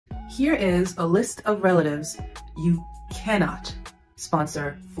Here is a list of relatives you cannot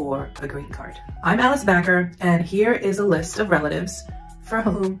sponsor for a green card. I'm Alice Backer, and here is a list of relatives for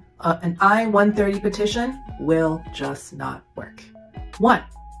whom an I-130 petition will just not work. 1,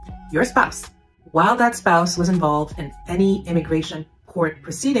 your spouse, while that spouse was involved in any immigration court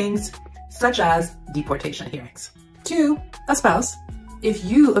proceedings, such as deportation hearings. 2, a spouse, if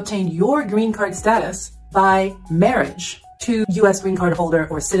you obtained your green card status by marriage to U.S. green card holder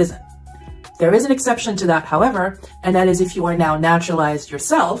or citizen. There is an exception to that, however, and that is if you are now naturalized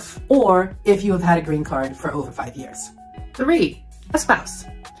yourself or if you have had a green card for over 5 years. 3, a spouse.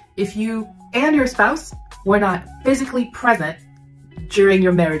 If you and your spouse were not physically present during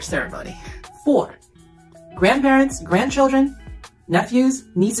your marriage ceremony. 4, grandparents, grandchildren, nephews,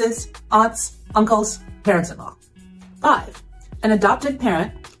 nieces, aunts, uncles, parents-in-law. 5, an adopted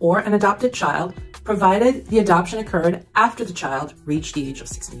parent or an adopted child, provided the adoption occurred after the child reached the age of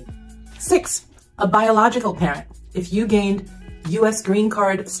 16. 6, a biological parent, if you gained U.S. green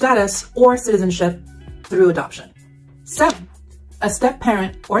card status or citizenship through adoption. 7, a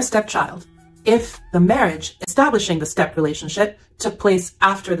step-parent or stepchild, if the marriage establishing the step relationship took place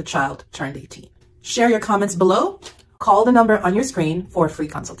after the child turned 18. Share your comments below. Call the number on your screen for a free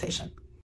consultation.